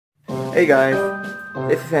Hey guys,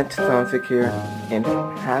 this is Antisonic here,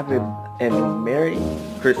 and Merry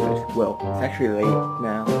Christmas. Well, it's actually late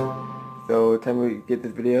now, so the time we get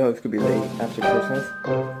this video, it's gonna be late after Christmas.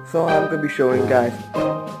 So I'm gonna be showing you guys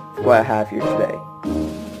what I have here today.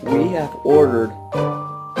 We have ordered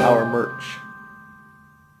our merch.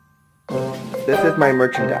 This is my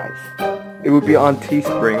merchandise. It will be on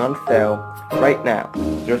Teespring on sale right now.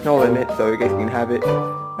 There's no limit, so you guys can have it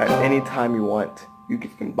at any time you want. You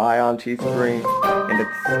can buy on Teespring, and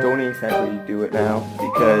it's Stony exactly you do it now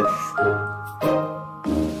because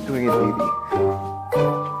doing it easy.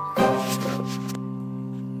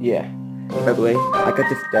 Yeah. By the way, I got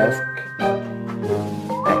this desk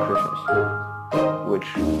at Christmas, which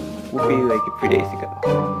will be like a few days ago.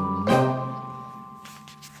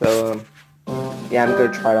 So yeah, I'm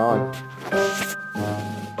gonna try it on.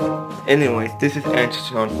 Anyways, this is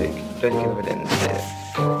Antisonic. Just give it in there.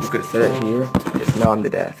 I'm gonna set it here. It's not on the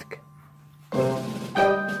desk.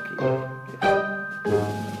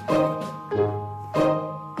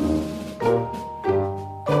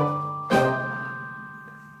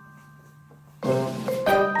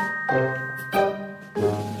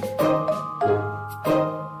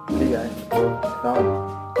 Okay guys, it's on.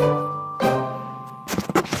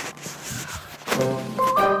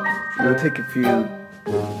 It will take a few.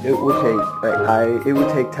 It will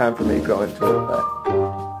take time for me to go into it, but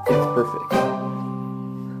it's perfect.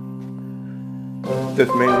 There's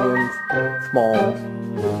minions, smalls,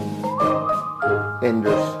 and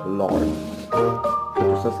there's large. But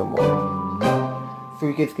there's also more. So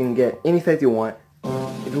you guys can get any size you want,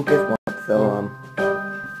 if you guys want. So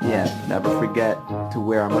yeah, never forget to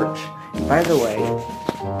wear our merch. By the way,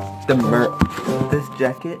 this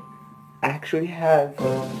jacket actually has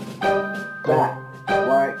that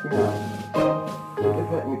right here.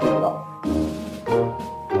 Just let me take it off.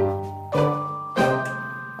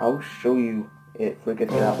 I'll show you it so you guys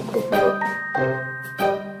can have a closer look.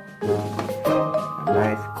 A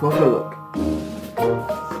nice closer look.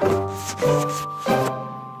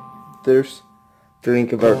 There's the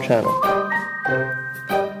link of our channel.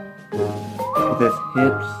 It says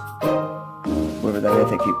hips. Whatever that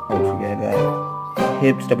is, I keep on forgetting that.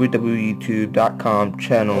 Hips www.youtube.com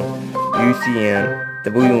channel UCN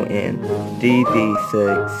WN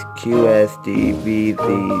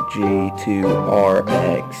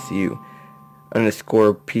DD6QSDVVG2RXU _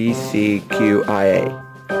 PCQIA.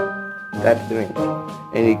 That's the link.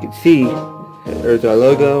 And you can see there's our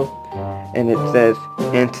logo, and it says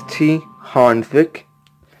Entity Hansvik.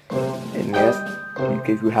 And yes, you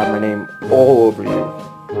guys will have my name all over you.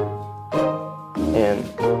 And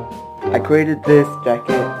I created this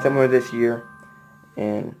jacket somewhere this year,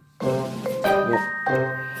 and yeah,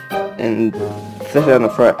 and set it on the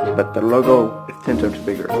front, but the logo is 10 times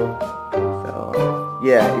bigger. So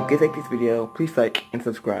yeah, if you guys like this video, please like and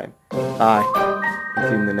subscribe. Bye, and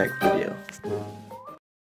see you in the next video.